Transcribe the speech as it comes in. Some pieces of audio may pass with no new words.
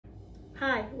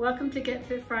Hi, welcome to Get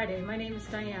Fit Friday. My name is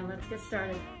Diane. Let's get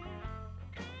started.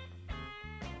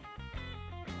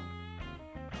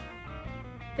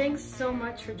 Thanks so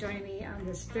much for joining me on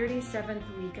this 37th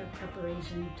week of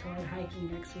preparation toward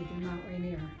hiking next week in Mount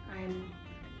Rainier. I'm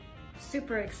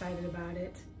super excited about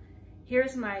it.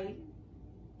 Here's my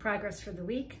progress for the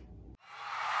week.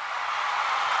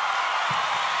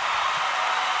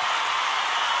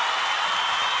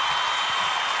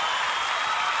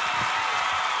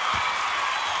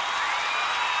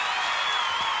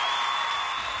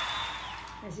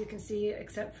 As you can see,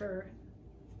 except for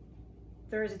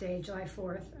Thursday, July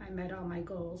 4th, I met all my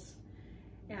goals.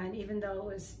 And even though it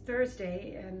was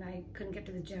Thursday and I couldn't get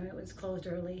to the gym, it was closed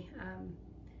early.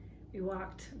 We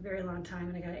walked a very long time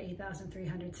and I got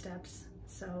 8,300 steps.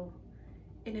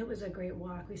 And it was a great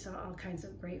walk. We saw all kinds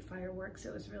of great fireworks.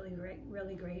 It was really great,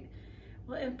 really great.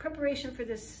 Well, in preparation for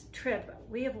this trip,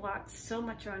 we have walked so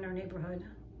much around our neighborhood,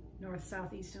 north,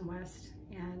 south, east, and west,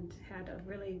 and had a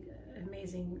really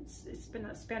amazing, it's been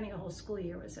spanning a whole school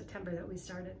year. It was September that we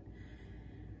started.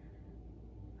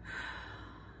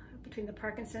 Between the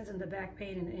Parkinson's and the back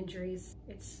pain and injuries,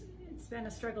 it's been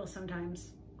a struggle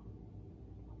sometimes.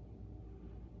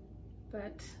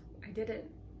 But I did it,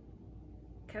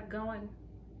 kept going.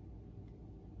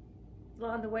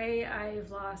 Along the way,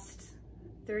 I've lost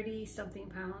 30 something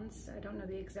pounds. I don't know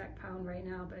the exact pound right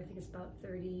now, but I think it's about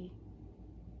 30,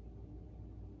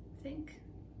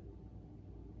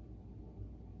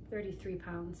 33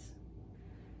 pounds.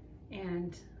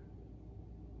 And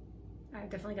I've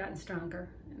definitely gotten stronger,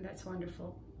 and that's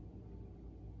wonderful.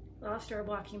 Lost our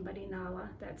walking buddy, Nala.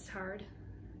 That's hard.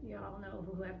 You all know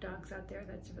who have dogs out there,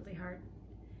 that's really hard.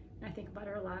 And I think about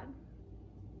her a lot.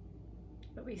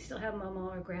 But we still have Momo,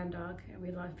 our grand dog, and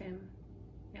we love him.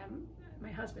 And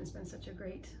my husband's been such a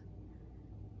great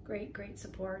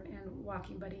support and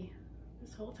walking buddy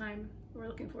this whole time. We're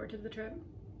looking forward to the trip.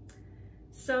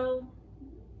 So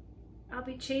I'll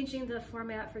be changing the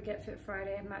format for Get Fit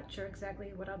Friday. I'm not sure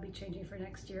exactly what I'll be changing for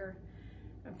next year.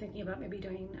 I'm thinking about maybe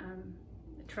doing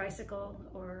a tricycle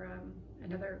or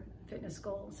another fitness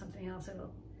goal, something else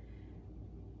that'll,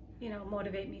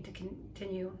 motivate me to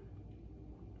continue.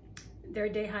 There are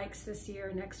day hikes this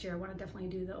year. Next year, I want to definitely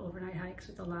do the overnight hikes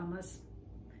with the llamas.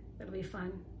 That'll be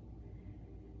fun.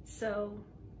 So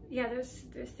yeah, there's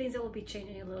things that will be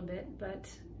changing a little bit, but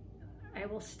I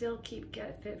will still keep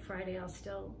Get Fit Friday. I'll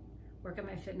still work on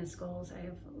my fitness goals. I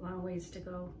have a long ways to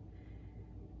go.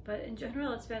 But in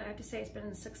general, I have to say, it's been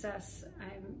a success.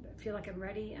 I feel like I'm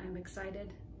ready. I'm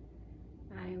excited.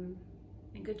 I'm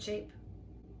in good shape,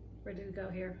 ready to go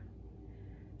here.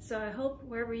 So I hope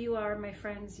wherever you are, my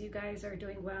friends, you guys are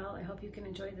doing well. I hope you can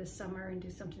enjoy this summer and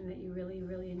do something that you really,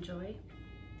 really enjoy.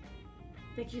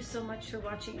 Thank you so much for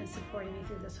watching and supporting me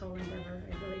through this whole endeavor.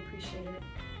 I really appreciate it.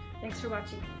 Thanks for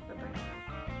watching.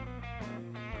 Bye-bye.